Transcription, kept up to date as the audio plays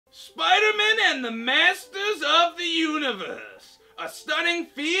Spider-Man and the Masters of the Universe. A stunning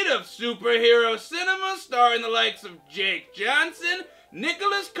feat of superhero cinema starring the likes of Jake Johnson,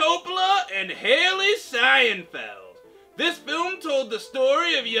 Nicholas Coppola, and Haley Steinfeld. This film told the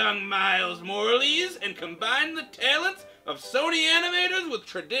story of young Miles Morales and combined the talents of Sony animators with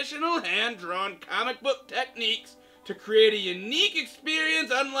traditional hand-drawn comic book techniques to create a unique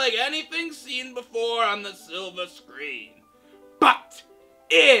experience unlike anything seen before on the silver screen. But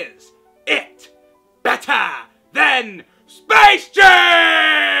is it better than Space Jam?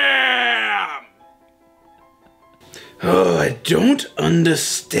 Oh, I don't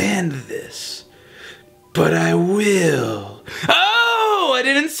understand this, but I will. Oh, I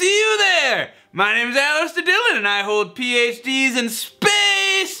didn't see you there. My name's Allistair Dylan, and I hold PhDs in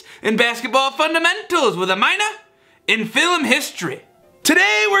space and basketball fundamentals with a minor in film history.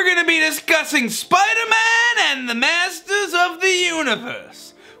 Today we're going to be discussing Spider-Man and the Masters of the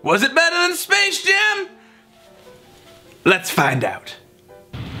Universe. Was it better than Space Jam? Let's find out.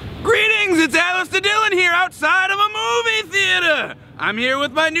 Greetings, it's Allistair Dylan here outside of a movie theater. I'm here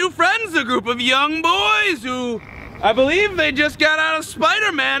with my new friends, a group of young boys who, I believe they just got out of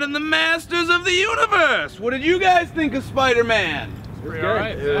Spider-Man and the Masters of the Universe. What did you guys think of Spider-Man? It was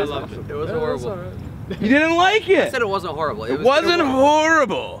alright. I loved it. It was horrible. You didn't like it? I said it wasn't horrible. It wasn't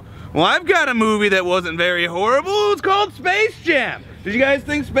horrible. Well, I've got a movie that wasn't very horrible. It's called Space Jam. Did you guys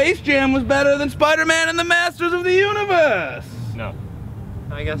think Space Jam was better than Spider-Man and the Masters of the Universe? No.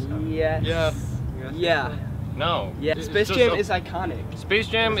 I guess so. Yes. Yeah. Yeah. No. Yeah. Space Jam is iconic. Space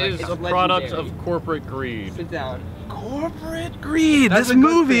Jam is a product of corporate greed. Sit down. Corporate greed. That's this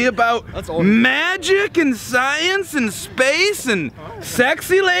movie about old. magic and science and space and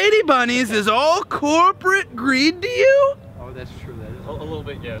sexy lady bunnies is all corporate greed to you? Oh, that's true. That is A little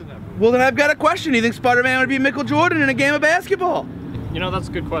bit, yeah. Well, then I've got a question. Do you think Spider-Man would be Michael Jordan in a game of basketball? You know, that's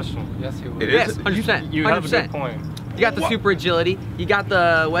a good question. Yes, he would. Yes, 100%. You have a 100%. good point. You got the super agility, you got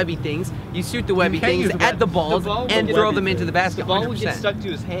the webby things, you shoot the webby can't things use the at the web- balls the ball and with throw webby them into things. the basket. The ball would get 100%. stuck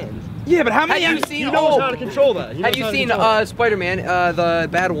to his hand. Yeah, but how many? Have you seen? He knows how to control that. Have you seen Spider-Man, the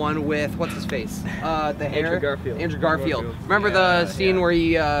bad one with what's his face? The hair. Andrew Garfield. Andrew Garfield. Remember the scene where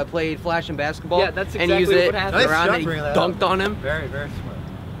he played Flash in basketball? Yeah, that's and he used exactly it what happened. around and he Nice job dunked on him. Very, very smart.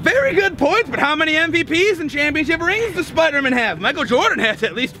 Very good points, but how many MVPs and championship rings does Spider-Man have? Michael Jordan has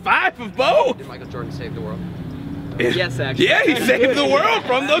at least 5 of both. Did Michael Jordan save the world? Yes, actually. Yeah, he saved the world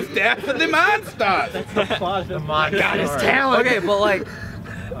from those dastardly monsters. The monster. God, his talent. Okay, but like,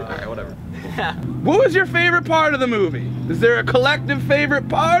 alright, whatever. What was your favorite part of the movie? Is there a collective favorite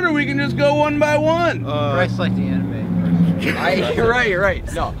part, or we can just go one by one? Bryce liked the anime. You're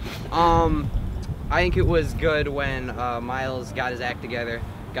right. No, I think it was good when Miles got his act together,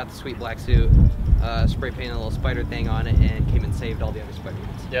 got the sweet black suit, spray painted a little spider thing on it, and came and saved all the other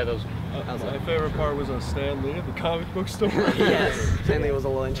Spider-Mans. Yeah, those. My favorite part was Stan Lee at the comic book store. Yes, Stanley was a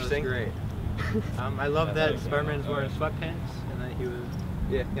little That was interesting. great. I love that Spider-Man was wearing sweatpants, and then he was,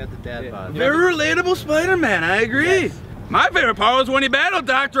 he had the dad bod. Very relatable Spider-Man, I agree. Yes. My favorite part was when he battled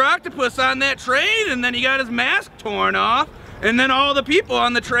Dr. Octopus on that train, and then he got his mask torn off, and then all the people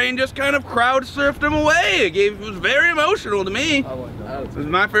on the train just kind of crowd surfed him away. It was very emotional to me. It was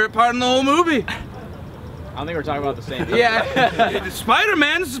my favorite part in the whole movie. I don't think we're talking about the same thing. Yeah.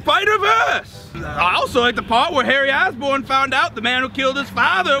 Spider-Man's Spider-Verse. I also like the part where Harry Osborn found out the man who killed his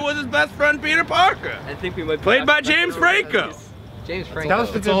father was his best friend Peter Parker. I think we might be Played by James Franco. James Franco. That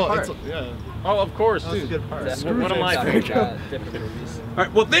was the good part. Yeah. Oh, of course. That was the good part. One of my All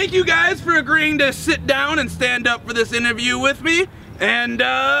right, well, thank you guys for agreeing to sit down and stand up for this interview with me. And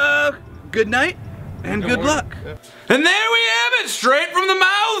good night and good luck. And there we have it, straight from the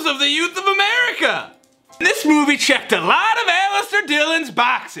mouths of the youth of America. This movie checked a lot of Allistair Dylan's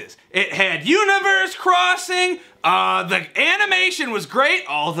boxes. It had universe crossing, the animation was great,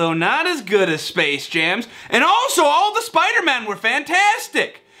 although not as good as Space Jam's, and also all the Spider-Men were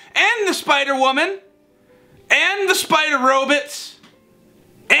fantastic. And the Spider-Woman, and the Spider-Robots,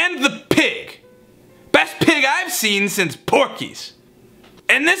 and the pig. Best pig I've seen since Porky's.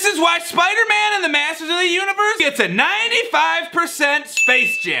 And this is why Spider-Man and the Masters of the Universe gets a 95%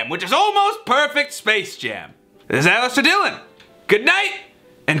 Space Jam, which is almost perfect Space Jam. This is Allistair Dylan. Good night,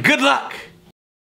 and good luck.